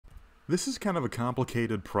This is kind of a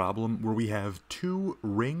complicated problem where we have two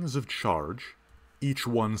rings of charge, each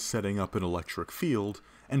one setting up an electric field,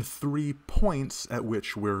 and 3 points at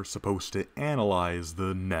which we're supposed to analyze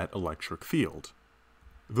the net electric field.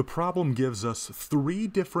 The problem gives us 3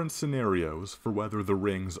 different scenarios for whether the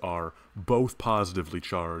rings are both positively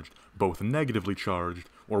charged, both negatively charged,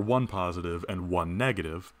 or one positive and one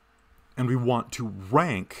negative, and we want to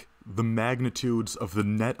rank the magnitudes of the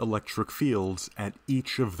net electric fields at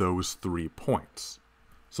each of those 3 points.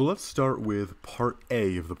 So let's start with part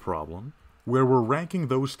A of the problem, where we're ranking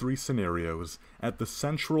those 3 scenarios at the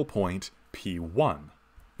central point P1.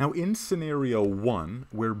 Now in scenario 1,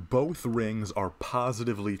 where both rings are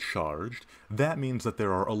positively charged, that means that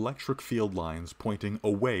there are electric field lines pointing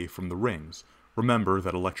away from the rings. Remember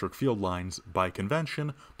that electric field lines, by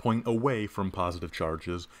convention, point away from positive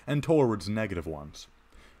charges and towards negative ones.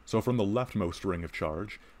 So from the leftmost ring of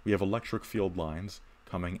charge, we have electric field lines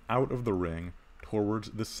coming out of the ring towards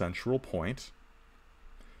the central point,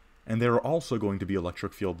 and there are also going to be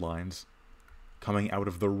electric field lines coming out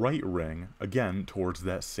of the right ring, again towards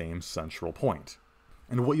that same central point.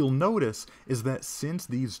 And what you'll notice is that since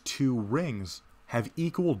these 2 rings have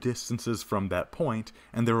equal distances from that point,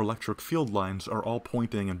 and their electric field lines are all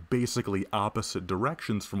pointing in basically opposite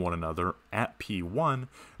directions from one another at P1,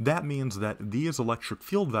 that means that these electric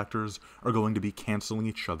field vectors are going to be canceling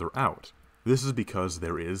each other out. This is because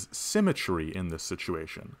there is symmetry in this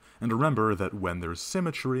situation. And remember that when there's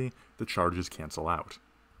symmetry, the charges cancel out.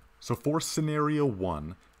 So for scenario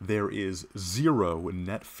 1, there is 0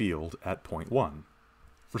 net field at point 1.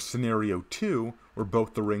 For scenario 2, where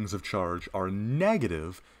both the rings of charge are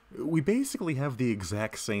negative, we basically have the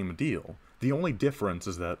exact same deal. The only difference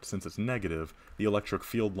is that, since it's negative, the electric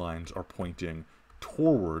field lines are pointing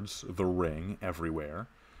towards the ring everywhere,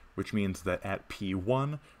 which means that at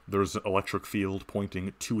P1, there's an electric field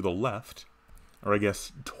pointing to the left, or I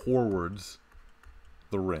guess towards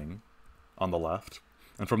the ring on the left.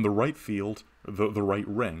 And from the right field, the right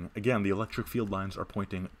ring, again, the electric field lines are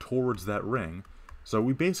pointing towards that ring. So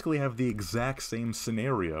we basically have the exact same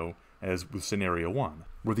scenario as with scenario 1,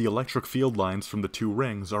 where the electric field lines from the 2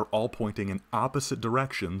 rings are all pointing in opposite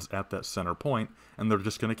directions at that center point, and they're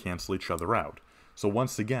just going to cancel each other out. So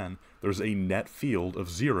once again, there's a net field of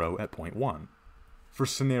 0 at point 1. For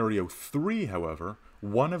scenario 3, however,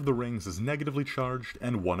 one of the rings is negatively charged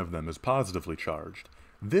and one of them is positively charged.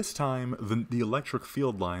 This time, the electric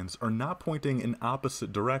field lines are not pointing in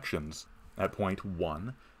opposite directions at point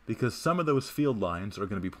 1, because some of those field lines are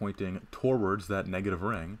going to be pointing towards that negative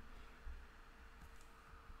ring,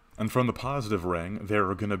 and from the positive ring, there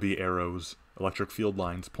are going to be arrows, electric field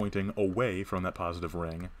lines, pointing away from that positive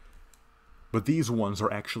ring, but these ones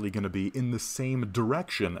are actually going to be in the same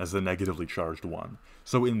direction as the negatively charged one.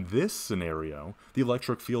 So in this scenario, the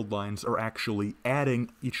electric field lines are actually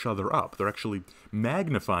adding each other up. They're actually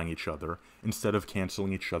magnifying each other instead of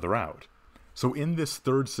canceling each other out. So in this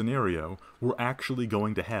third scenario, we're actually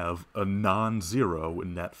going to have a non-zero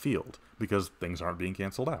net field, because things aren't being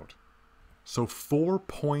canceled out. So for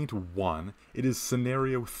point 1, it is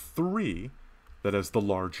scenario 3 that has the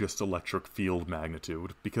largest electric field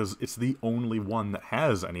magnitude, because it's the only one that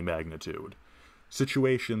has any magnitude.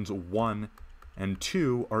 Situations 1 and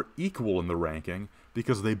 2 are equal in the ranking,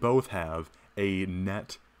 because they both have a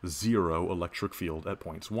net 0 electric field at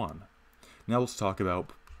points 1. Now let's talk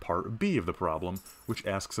about part B of the problem, which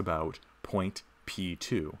asks about point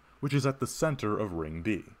P2, which is at the center of ring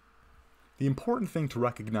B. The important thing to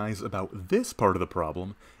recognize about this part of the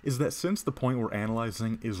problem is that since the point we're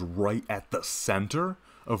analyzing is right at the center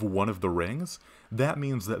of one of the rings, that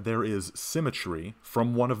means that there is symmetry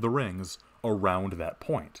from one of the rings around that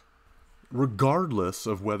point. Regardless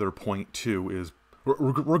of whether point 2 is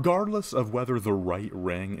regardless of whether the right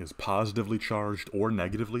ring is positively charged or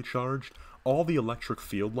negatively charged, all the electric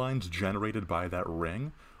field lines generated by that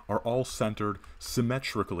ring are all centered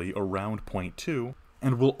symmetrically around point 2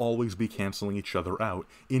 and will always be canceling each other out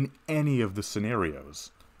in any of the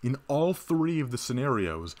scenarios. In all 3 of the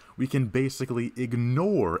scenarios, we can basically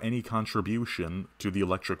ignore any contribution to the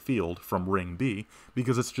electric field from ring B,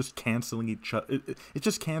 because it's just canceling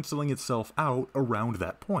itself out around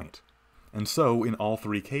that point. And so, in all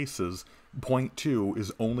 3 cases, point 2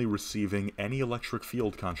 is only receiving any electric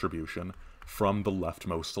field contribution from the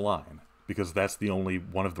leftmost line, because that's the only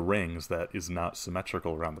one of the rings that is not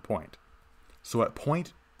symmetrical around the point. So at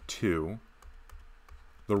point 2,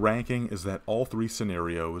 the ranking is that all 3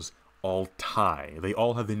 scenarios all tie. They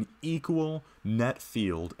all have an equal net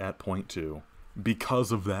field at point 2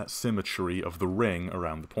 because of that symmetry of the ring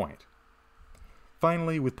around the point.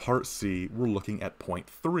 Finally, with part C, we're looking at point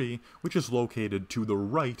 3, which is located to the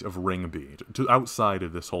right of ring B, to outside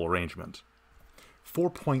of this whole arrangement.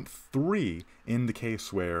 For point 3, in the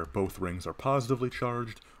case where both rings are positively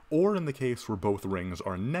charged, or in the case where both rings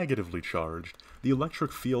are negatively charged, the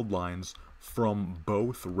electric field lines from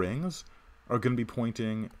both rings are going to be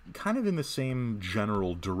pointing kind of in the same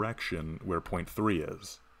general direction where point 3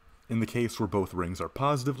 is. In the case where both rings are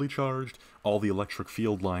positively charged, all the electric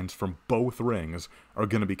field lines from both rings are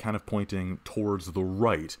going to be kind of pointing towards the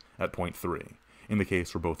right at point 3. In the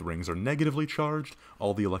case where both rings are negatively charged,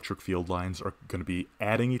 all the electric field lines are going to be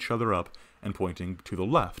adding each other up and pointing to the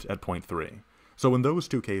left at point 3. So in those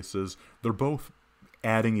two cases, they're both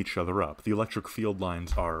adding each other up. The electric field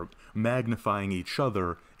lines are magnifying each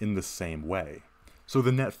other in the same way. So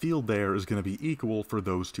the net field there is going to be equal for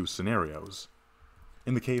those two scenarios.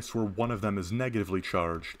 In the case where one of them is negatively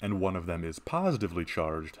charged and one of them is positively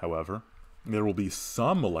charged, however, there will be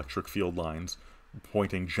some electric field lines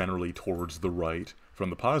pointing generally towards the right from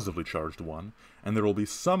the positively charged one, and there will be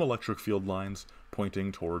some electric field lines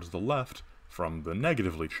pointing towards the left from the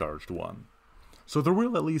negatively charged one. So there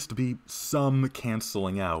will at least be some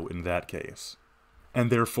canceling out in that case, and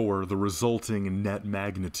therefore the resulting net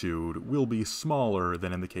magnitude will be smaller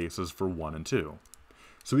than in the cases for 1 and 2.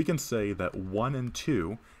 So we can say that 1 and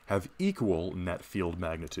 2 have equal net field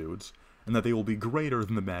magnitudes, and that they will be greater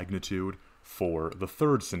than the magnitude for the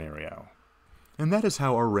third scenario. And that is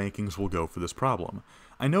how our rankings will go for this problem.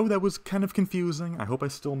 I know that was kind of confusing, I hope I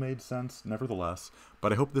still made sense nevertheless,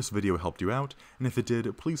 but I hope this video helped you out, and if it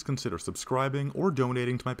did, please consider subscribing or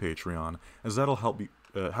donating to my Patreon, as that'll help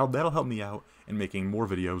me out in making more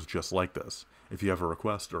videos just like this. If you have a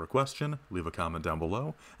request or a question, leave a comment down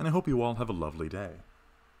below, and I hope you all have a lovely day.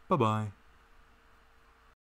 Bye-bye.